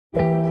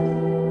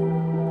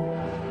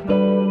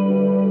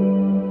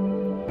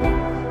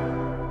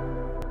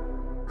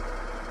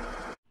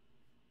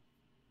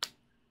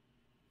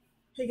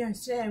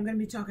guys, today I'm going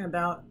to be talking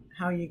about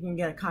how you can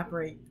get a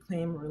copyright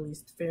claim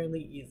released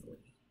fairly easily.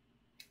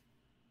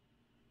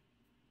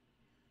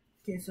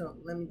 Okay, so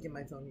let me get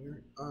my phone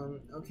here.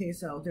 Okay,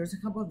 so there's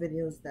a couple of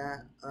videos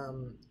that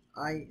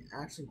I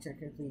actually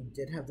technically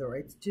did have the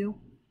rights to.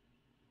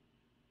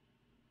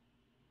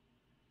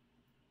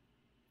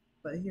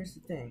 But here's the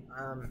thing,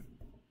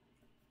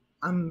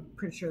 I'm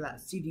pretty sure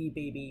that CD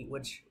Baby,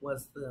 which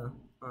was the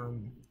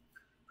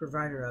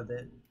provider of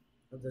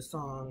the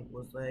song,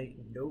 was like,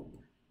 nope.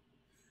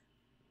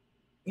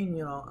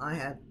 And I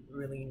had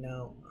really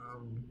no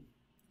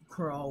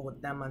quarrel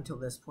with them until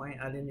this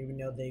point. I didn't even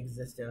know they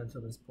existed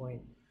until this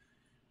point.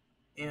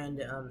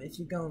 And if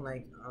you go and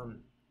like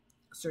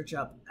search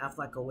up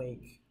Affleck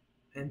Awake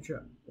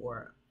intro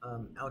or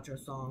outro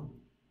song,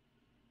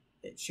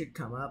 it should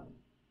come up.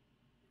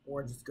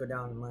 Or just go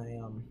down my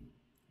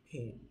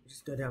page,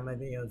 just go down my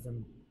videos.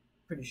 I'm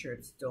pretty sure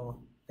it's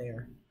still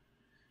there.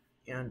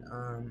 And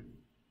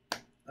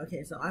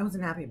okay, so I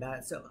wasn't happy about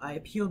it, so I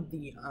appealed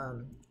the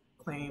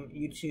claim.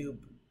 YouTube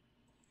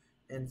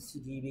and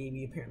CD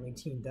Baby apparently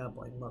teamed up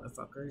like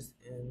motherfuckers,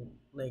 and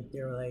like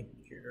they were like,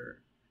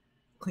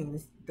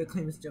 the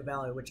claim is still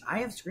valid, which I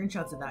have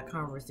screenshots of that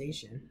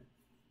conversation,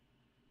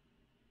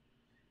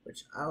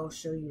 which I'll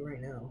show you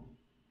right now.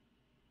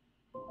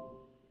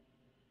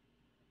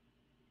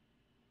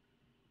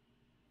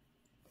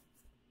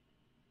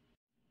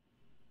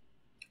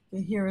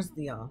 Okay, here's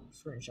the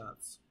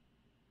screenshots.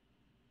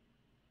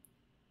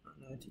 I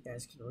don't know if you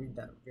guys can read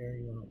that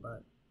very well,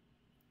 but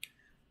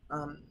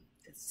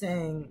it's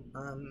saying,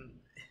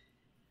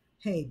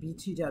 hey,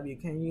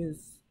 BTW, can you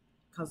use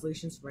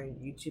constellations for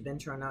YouTube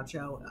intro and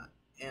outro?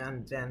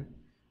 And then,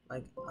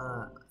 like,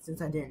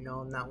 since I didn't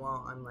know him that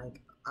well, I'm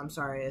like, I'm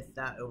sorry if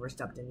that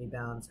overstepped any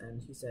bounds.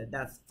 And he said,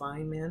 that's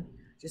fine, man.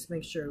 Just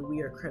make sure we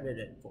are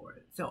credited for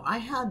it. So I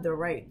had the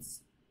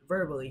rights.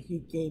 Verbally, he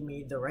gave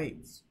me the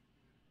rights.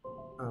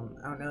 I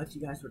don't know if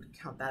you guys would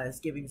count that as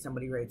giving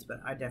somebody rights,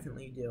 but I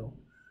definitely do.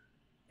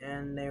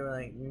 And they were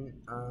like,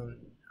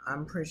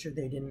 I'm pretty sure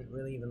they didn't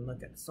really even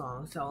look at the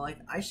song. So like,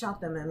 I shot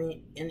them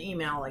an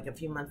email like a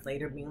few months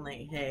later, being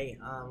like, hey,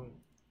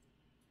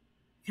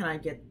 can I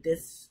get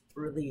this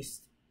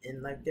released?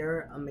 And like,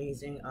 they're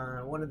amazing.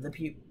 One of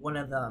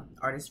the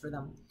artists for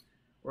them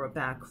wrote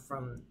back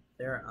from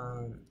their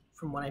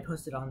from what I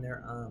posted on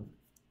their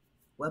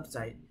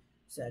website,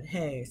 said,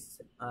 hey,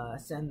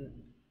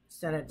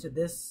 send it to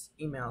this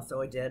email.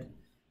 So I did,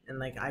 and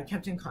like, I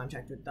kept in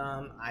contact with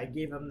them. I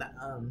gave them the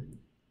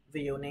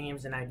video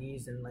names and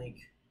IDs, and like,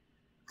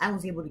 I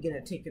was able to get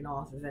it taken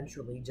off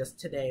eventually just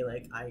today.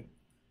 Like,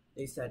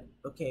 they said,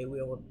 okay,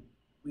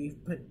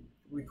 we've put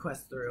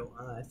requests through.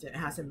 If it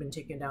hasn't been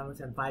taken down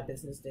within 5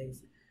 business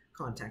days,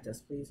 contact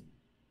us, please.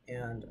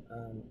 And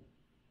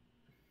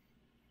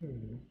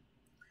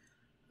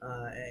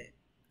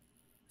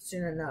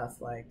soon enough,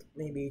 like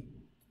maybe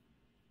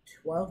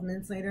 12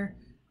 minutes later,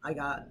 I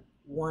got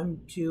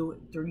 1,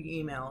 2,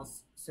 3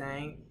 emails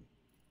saying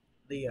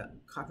the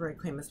copyright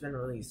claim has been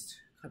released.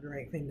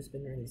 Copyright claim has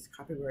been released.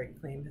 Copyright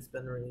claim has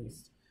been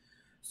released.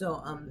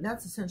 So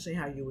that's essentially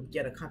how you would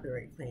get a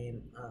copyright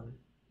claim,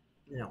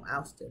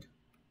 ousted.